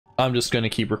I'm just gonna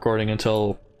keep recording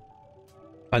until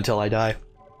I die.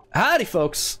 Howdy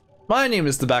folks, my name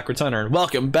is the Backward Hunter and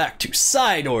welcome back to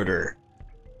Side Order.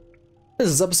 This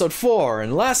is episode 4,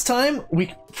 and last time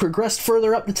we progressed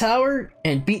further up the tower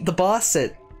and beat the boss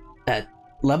at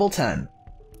level 10.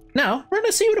 Now, we're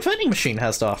gonna see what a vending machine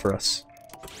has to offer us.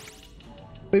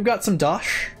 We've got some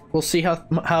dosh. We'll see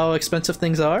how expensive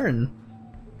things are and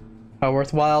how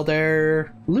worthwhile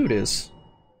their loot is.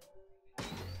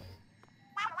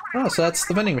 Oh, so that's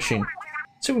the vending machine.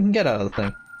 Let's see what we can get out of the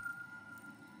thing.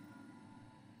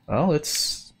 Well,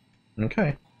 it's...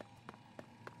 okay.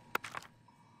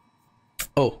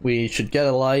 Oh, we should get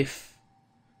a life.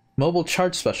 Mobile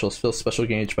charge specialist fills special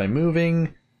gauge by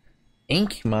moving.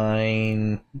 Ink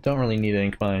mine. Don't really need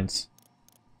ink mines.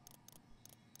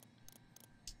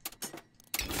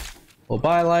 We'll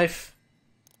buy life.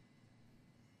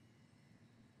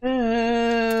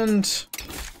 And...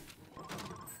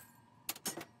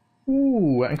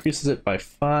 ooh, that increases it by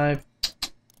 5.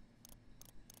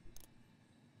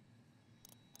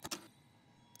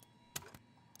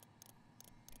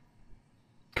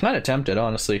 Kinda tempted,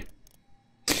 honestly.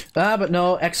 But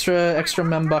no, extra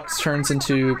membucks turns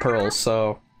into pearls,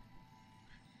 so...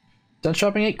 done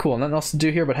shopping 8? Cool, nothing else to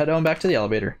do here but head on back to the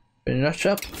elevator. Finish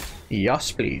up?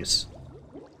 Yes, please.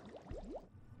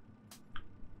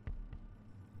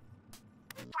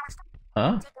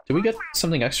 Huh? Did we get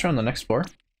something extra on the next floor?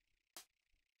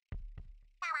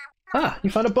 Ah, you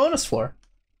found a bonus floor.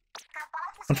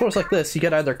 On floors like this, you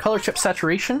get either color chip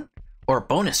saturation or a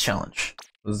bonus challenge.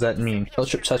 What does that mean? Color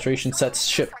chip saturation sets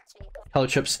ship color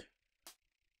chips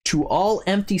to all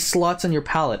empty slots on your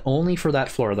palette, only for that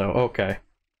floor though. Okay.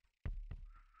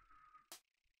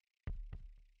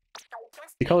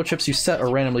 The color chips you set are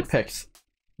randomly picked.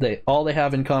 All they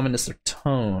have in common is their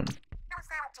tone.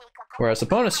 Whereas a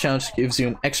bonus challenge gives you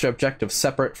an extra objective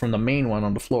separate from the main one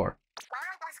on the floor.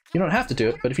 You don't have to do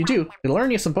it, but if you do, it'll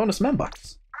earn you some bonus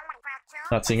membucks.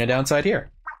 Not seeing a downside here.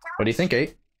 What do you think,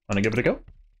 8? Wanna give it a go?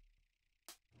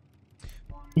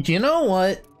 You know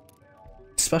what?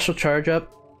 Special charge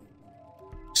up?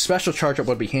 Special charge up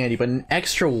would be handy, but an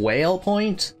extra whale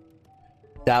point?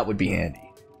 That would be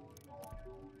handy.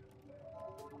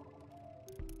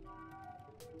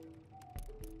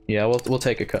 Yeah, we'll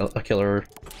take a killer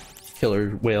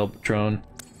whale drone.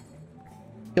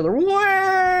 Killer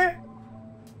whale!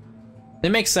 It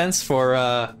makes sense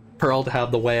for Pearl to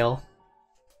have the whale.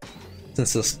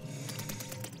 Since this...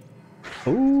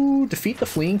 ooh, defeat the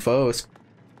fleeing foes.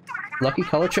 Lucky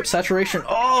color chip saturation.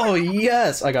 Oh,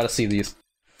 yes! I gotta see these.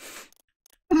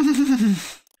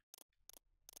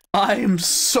 I'm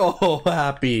so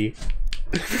happy.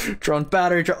 Drone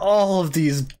battery, all of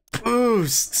these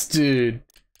boosts, dude.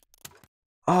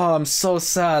 Oh, I'm so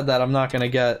sad that I'm not gonna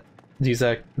get these,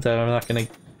 that I'm not gonna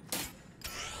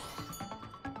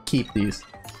keep these.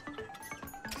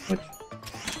 Which...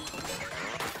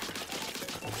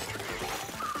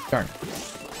 darn.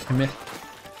 I missed.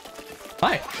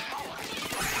 Hi!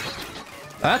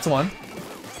 That's one.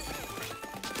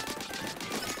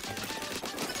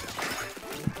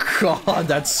 God,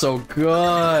 that's so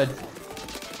good!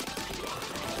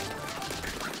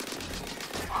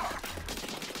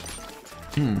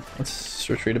 Let's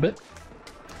retreat a bit.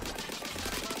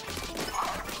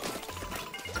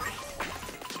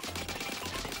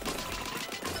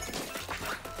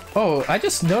 Oh, I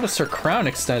just noticed her crown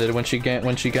extended when she gained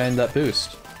that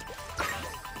boost.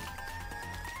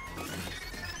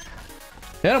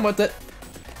 Hit him with it.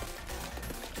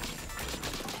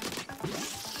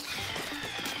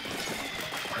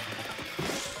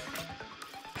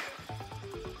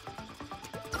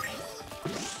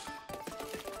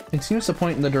 It seems to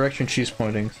point in the direction she's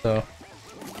pointing, so...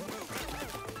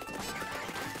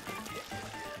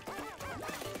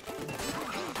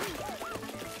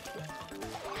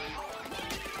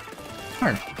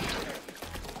 darn.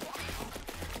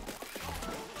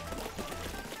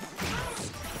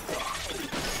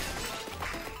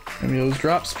 Give me those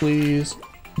drops, please.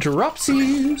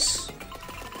 Dropsies!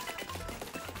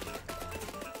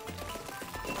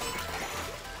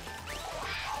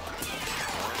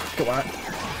 Go on.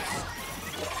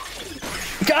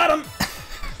 Got him!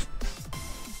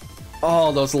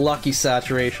 Oh, those lucky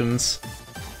saturations.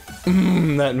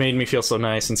 That made me feel so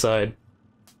nice inside.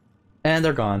 And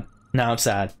they're gone. Now I'm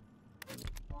sad.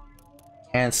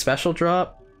 And special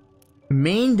drop.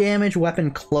 Main damage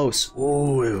weapon close.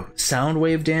 Ooh. Sound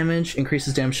wave damage.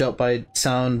 Increases damage dealt by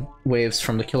sound waves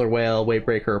from the killer whale, wave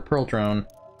breaker, or pearl drone.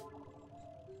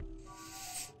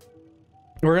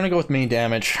 We're gonna go with main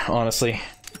damage, honestly.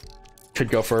 Could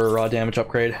go for a raw damage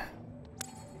upgrade.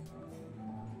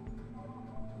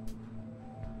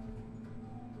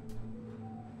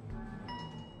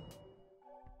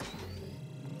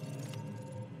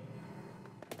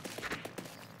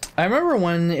 I remember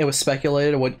when it was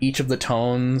speculated what each of the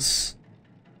tones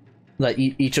that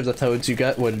each of the toads you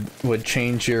get would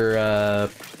change your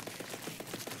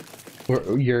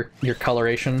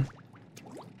coloration.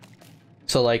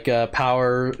 So like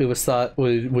power, it was thought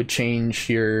would change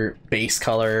your base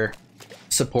color.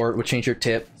 Support would change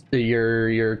your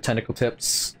your tentacle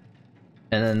tips,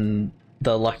 and then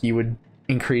the lucky would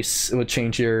increase. It would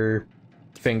change your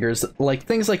fingers, like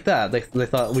things like that. They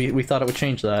thought we thought it would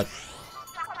change that.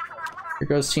 Here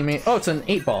goes teammate. Oh, it's an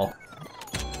 8-ball.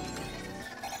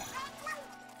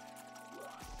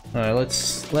 All right,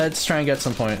 let's try and get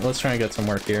some point. Let's try and get some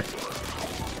work here.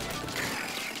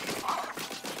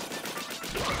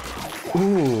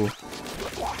 Ooh.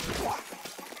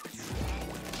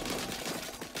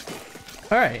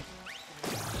 All right.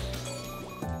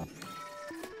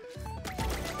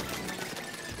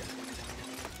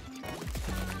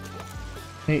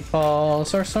 Eight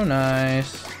balls are so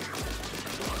nice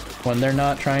when they're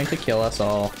not trying to kill us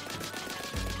all.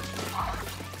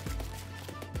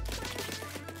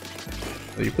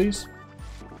 Will you please?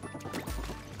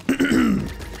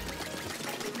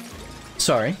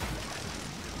 Sorry.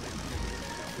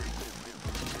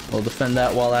 We'll defend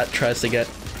that while that tries to get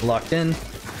locked in.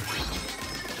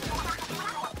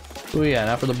 Oh yeah,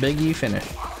 now for the big E finish.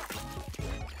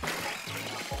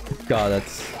 God,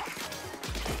 that's...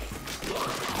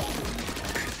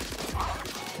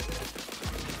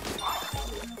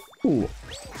 Ooh,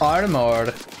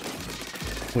 armor.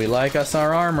 We like us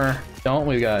our armor, don't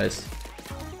we, guys?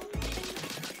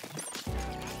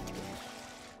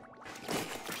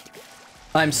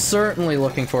 I'm certainly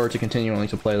looking forward to continuing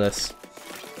to play this.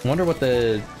 I wonder what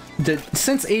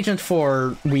since Agent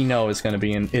 4 we know is going to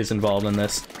be is involved in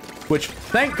this, which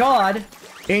thank God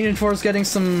Agent 4 is getting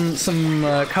some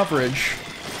coverage.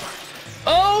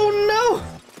 Oh no!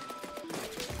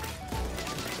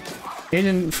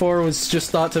 Agent 4 was just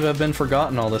thought to have been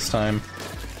forgotten all this time.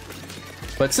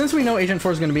 But since we know Agent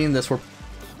 4 is going to be in this,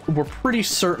 we're pretty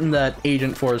certain that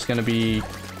Agent 4 is going to be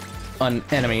an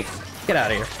enemy. Get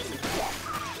out of here.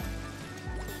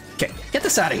 Okay, get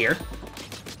this out of here.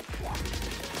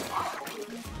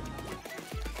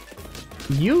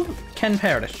 You can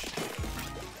perish.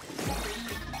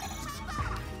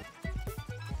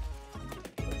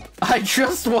 I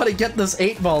just want to get this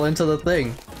 8-ball into the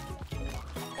thing.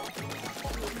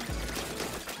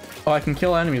 Oh, I can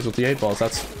kill enemies with the 8-balls.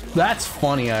 That's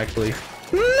funny, actually.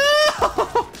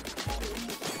 No!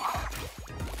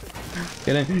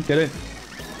 Get in, get in.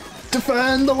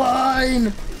 Defend the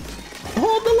line!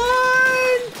 Hold the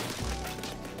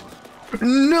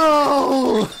line!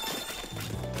 No!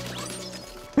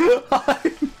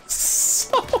 I'm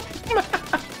so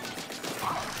mad.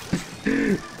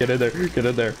 Get in there, get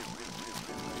in there.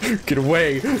 Get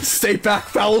away! Stay back,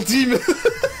 foul demon!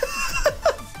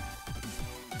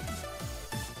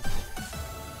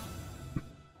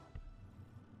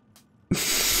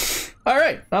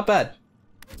 Alright, not bad.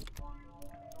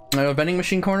 A vending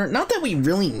machine corner. Not that we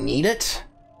really need it.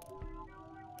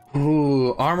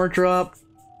 Ooh, armor drop.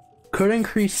 Could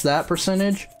increase that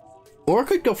percentage. Or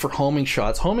could go for homing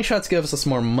shots. Homing shots gives us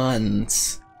more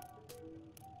muns.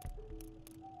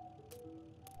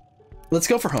 Let's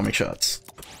go for homing shots.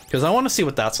 Because I want to see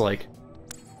what that's like.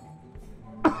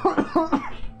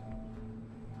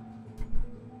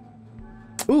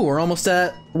 Ooh, we're almost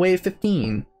at wave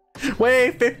 15.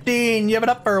 Wave 15! Give it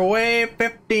up for wave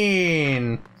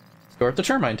 15! Let's go at the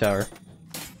Turbine Tower.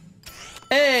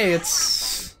 Hey,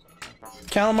 it's...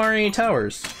 Calamari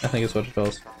Towers, I think is what it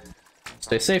calls.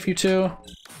 Stay safe, you two.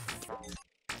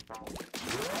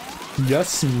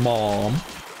 Yes, Mom.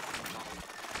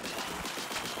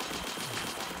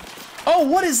 Oh,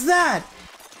 what is that?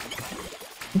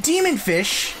 Demon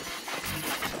fish?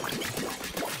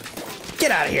 Get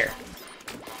out of here.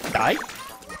 Die.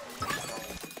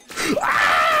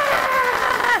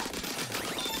 Ah!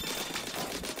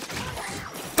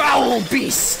 Foul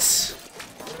beasts!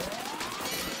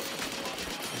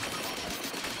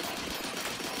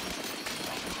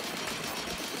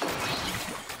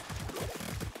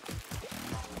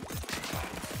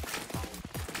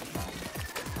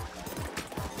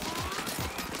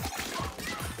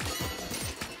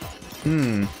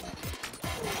 Hmm.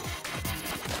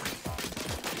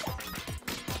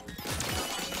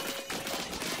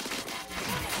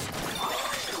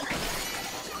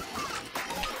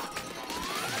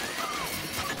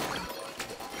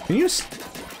 Can you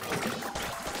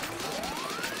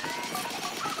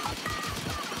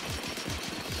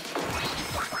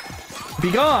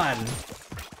be gone?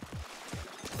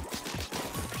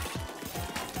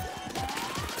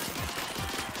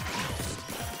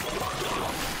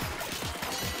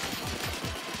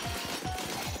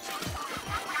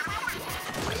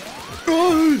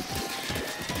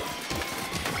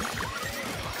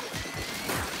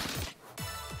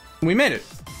 We made it.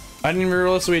 I didn't even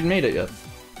realize we had made it yet.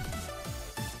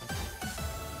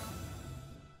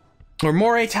 Or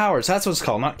Moray Towers, that's what it's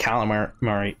called, not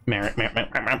Calamari.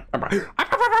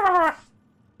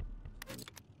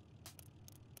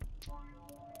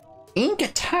 Ink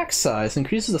attack size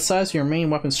increases the size of your main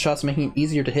weapon's shots, making it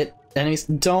easier to hit enemies.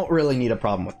 Don't really need a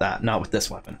problem with that, not with this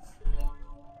weapon.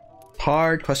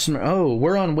 Hard question. Oh,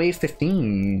 we're on wave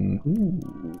 15.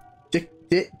 Ooh.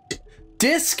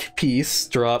 Disc piece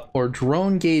drop or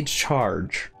drone gauge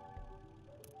charge.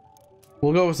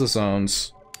 We'll go with the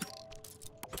zones.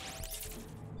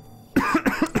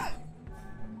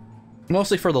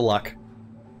 Mostly for the luck.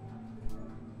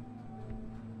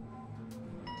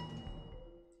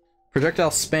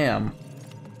 Projectile spam.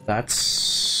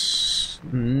 That's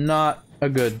not a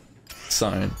good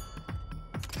sign.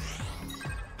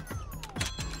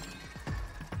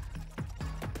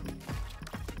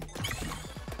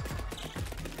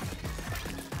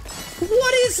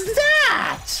 What is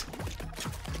that?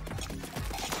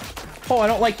 Oh, I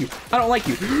don't like you. I don't like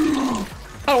you.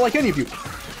 I don't like any of you.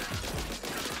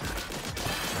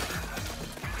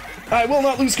 I will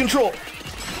not lose control.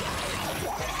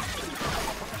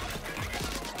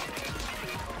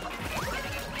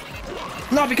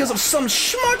 Not because of some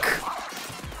schmuck.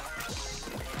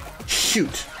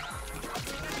 Shoot.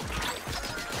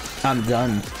 I'm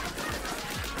done.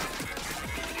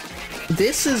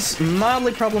 This is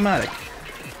mildly problematic.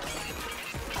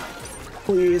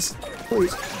 Please,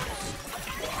 please.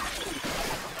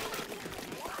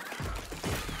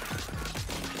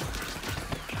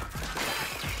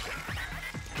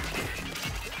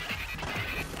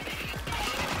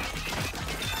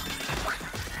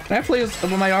 Can I please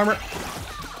open my armor?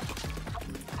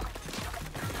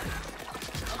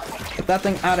 Get that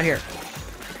thing out of here.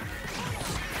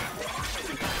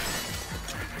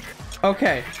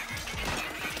 Okay.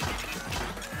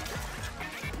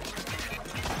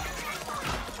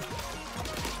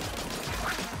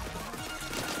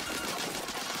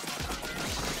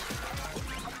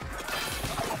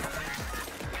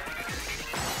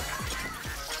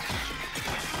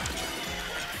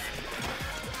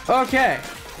 Okay.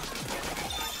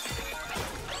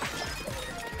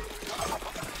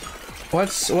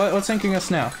 What's thinking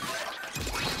us now?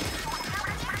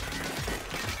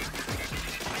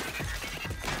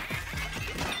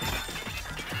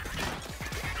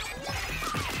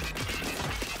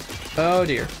 Oh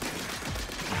dear.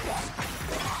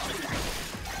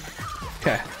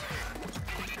 Okay.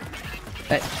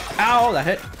 Hey, ow, that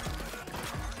hit.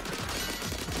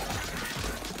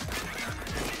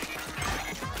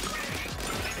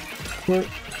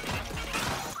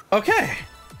 Okay.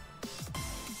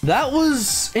 That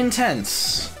was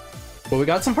intense. But we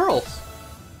got some pearls.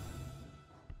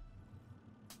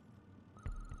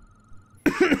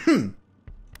 I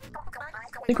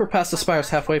think we're past the spire's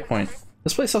halfway point.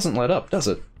 This place doesn't light up, does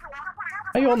it?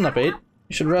 How you holding up, 8?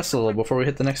 You should rest a little before we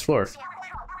hit the next floor.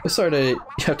 I'm sorry to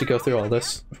have to go through all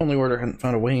this. If only Order hadn't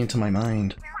found a way into my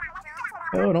mind.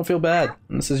 Oh, don't feel bad.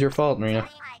 This is your fault, Marina.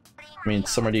 I mean,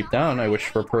 somewhere deep down, I wish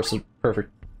for a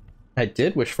perfect... I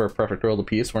did wish for a perfect world of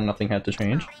peace where nothing had to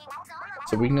change.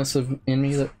 It's a weakness in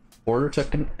me that Order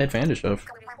took advantage of.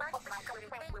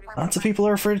 Lots of people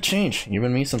are afraid of change,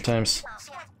 even me sometimes.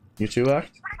 You too,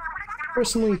 Act?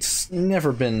 Personally, it's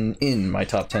never been in my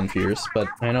top 10 fears, but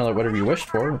I know that whatever you wished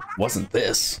for wasn't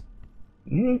this.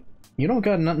 You don't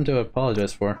got nothing to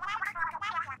apologize for.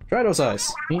 Try those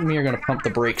eyes. Me and me are gonna pump the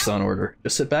brakes on Order.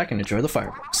 Just sit back and enjoy the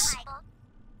fireworks.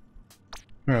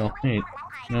 Well, hey,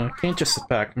 can't just sit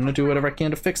back. I'm gonna do whatever I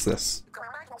can to fix this.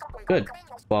 Good.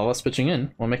 While us pitching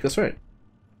in, we'll make this right.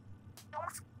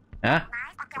 Ah,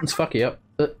 let's funky up.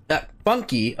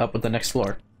 Funky up with the next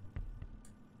floor.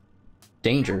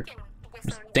 Danger.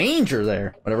 There's danger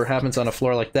there. Whatever happens on a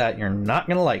floor like that, you're not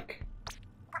gonna like.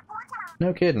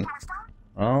 No kidding.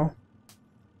 Well,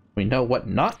 we know what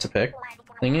not to pick.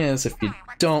 Thing is, if you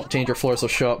don't, danger floors will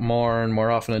show up more and more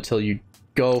often until you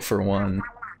go for one.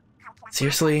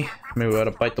 Seriously? Maybe we ought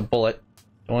to bite the bullet.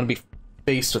 Don't want to be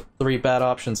faced with 3 bad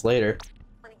options later.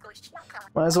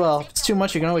 Might as well. If it's too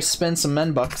much, you can always spend some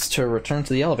men bucks to return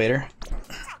to the elevator.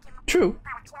 True.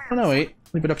 I don't know, 8.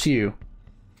 Leave it up to you.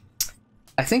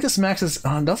 I think this maxes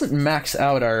doesn't max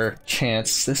out our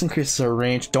chance. This increases our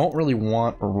range. Don't really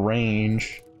want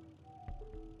range.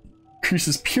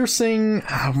 Increases piercing.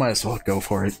 Might as well go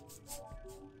for it.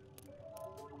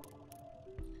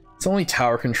 It's only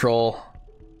tower control.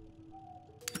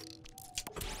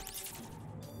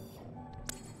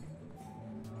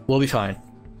 We'll be fine.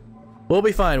 We'll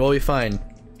be fine. We'll be fine.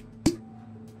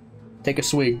 Take a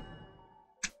swig.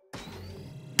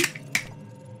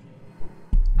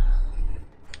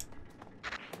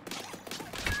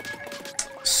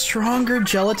 stronger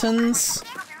gelatins.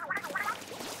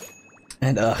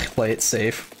 And play it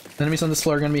safe. Enemies on this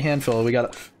floor are gonna be handful. We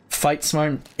gotta fight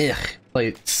smart. Play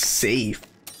it safe.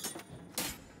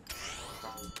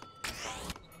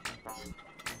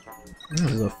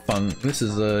 This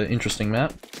is a interesting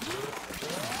map.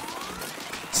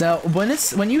 So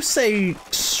when you say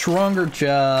stronger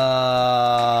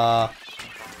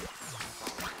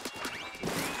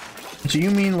do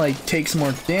you mean like takes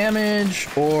more damage,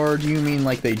 or do you mean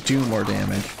like they do more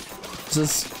damage? Is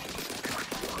this...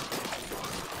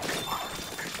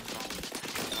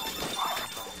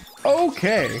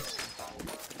 Okay.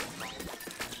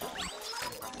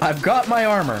 I've got my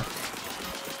armor.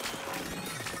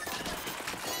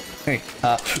 Hey,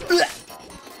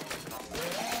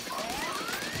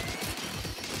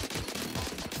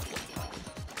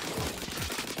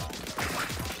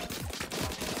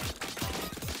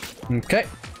 okay,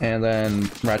 and then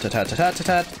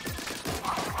rat-tat-tat-tat-tat-tat.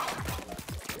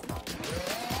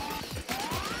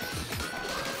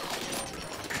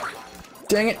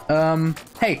 Dang it,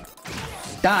 hey,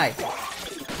 die.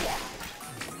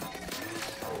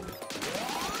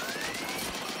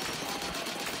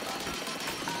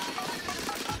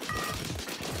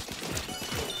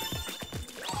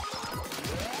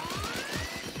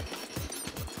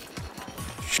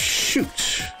 Shoot.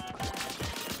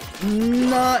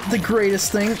 Not the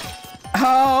greatest thing.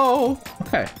 Oh!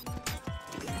 Okay.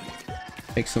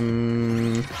 Take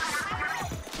some...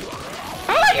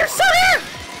 Oh, you're still here!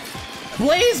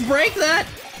 Please break that!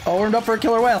 Oh, warmed up for a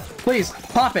killer whale. Please,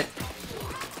 pop it.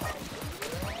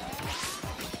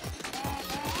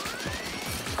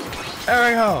 There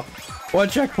we go. One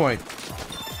checkpoint.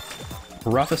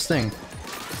 Roughest thing.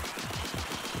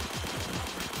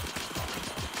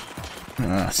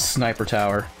 Sniper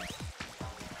tower.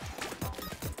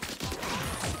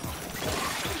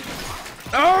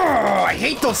 Oh, I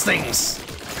hate those things!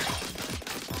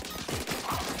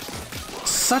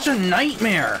 Such a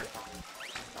nightmare!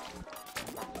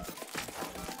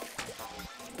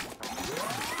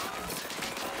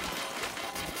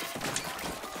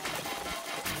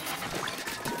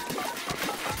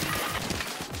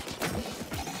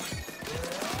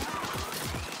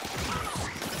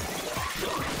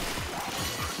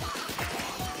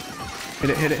 Hit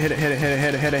it, hit it, hit it, hit it, hit it,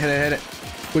 hit it, hit it, hit it, hit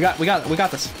it. We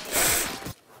got this.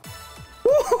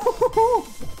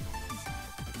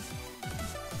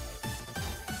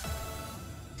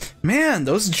 Man,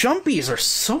 those jumpies are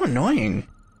so annoying.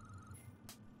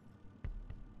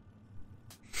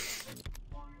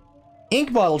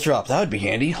 Ink bottle drop, that would be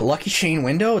handy. Lucky chain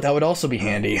window, that would also be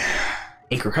handy.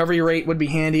 Ink recovery rate would be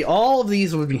handy. All of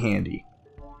these would be handy.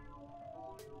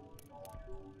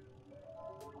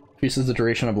 Increases the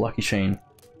duration of lucky chain.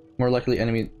 More likely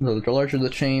enemy, the larger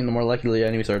the chain, the more likely the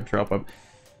enemies are to drop up.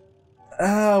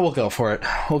 We'll go for it.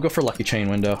 We'll go for lucky chain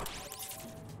window.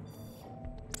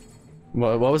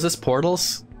 What was this?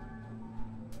 Portals?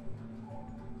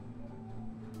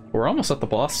 We're almost at the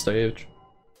boss stage.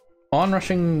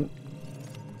 Onrushing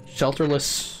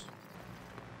shelterless...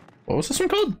 What was this one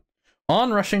called?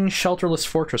 Onrushing shelterless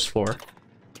fortress floor.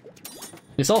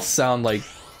 These all sound like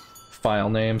file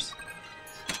names.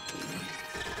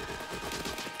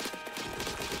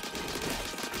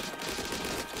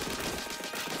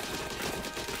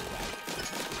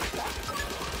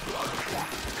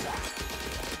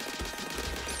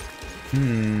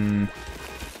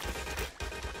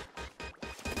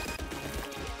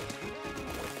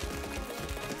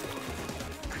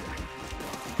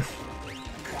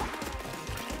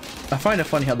 I find it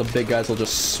funny how the big guys will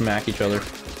just smack each other.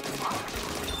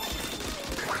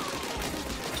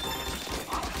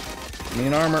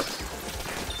 Need armor.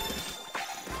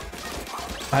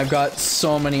 I've got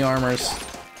so many armors.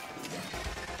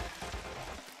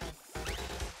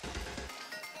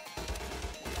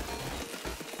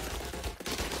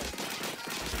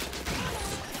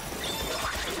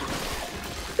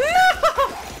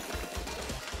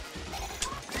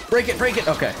 Break it, break it!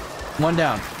 Okay. One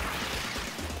down.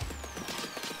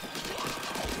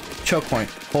 Choke point.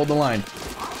 Hold the line.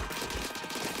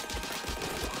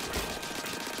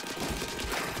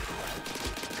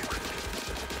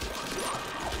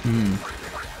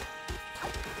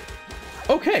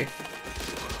 Okay.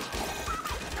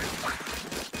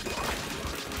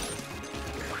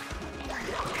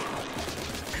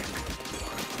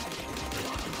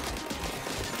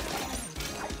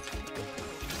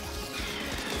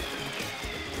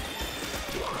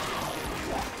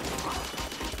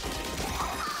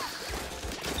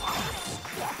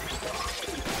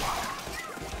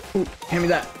 Ooh, hand me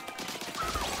that.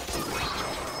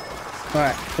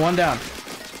 Alright, one down.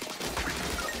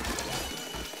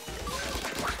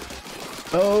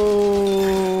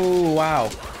 Oh, wow.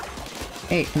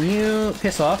 Hey, can you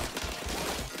piss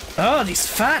off? Oh, these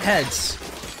fat heads!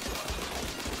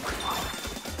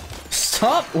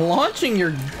 Stop launching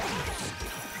your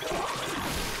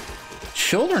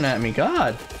children at me,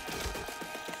 God.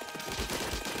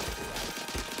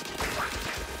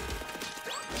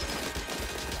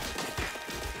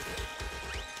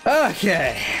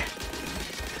 Okay.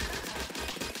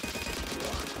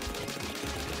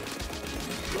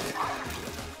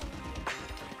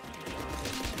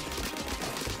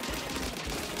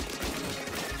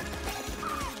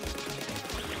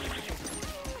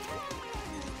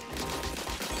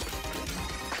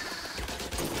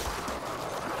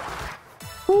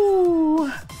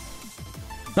 Ooh.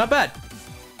 Not bad.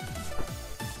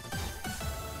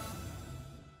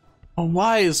 Oh,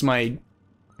 why is my...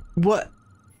 What?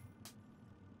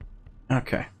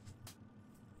 Okay.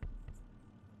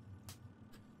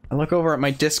 I look over at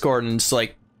my Discord and it's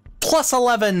like, plus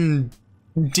 11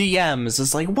 DMs.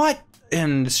 It's like, what?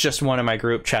 And it's just one of my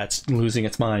group chats losing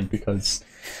its mind because,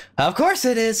 of course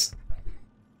it is.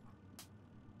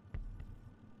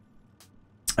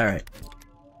 All right.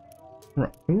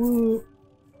 Ooh.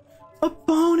 A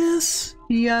bonus.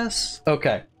 Yes.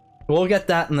 Okay. We'll get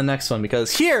that in the next one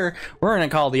because here we're gonna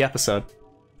call the episode.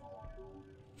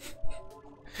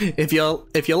 If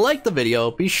you like the video,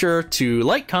 be sure to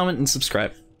like, comment, and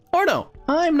subscribe. Or no,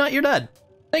 I'm not your dad.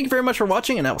 Thank you very much for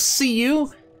watching, and I will see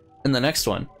you in the next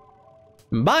one.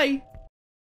 Bye!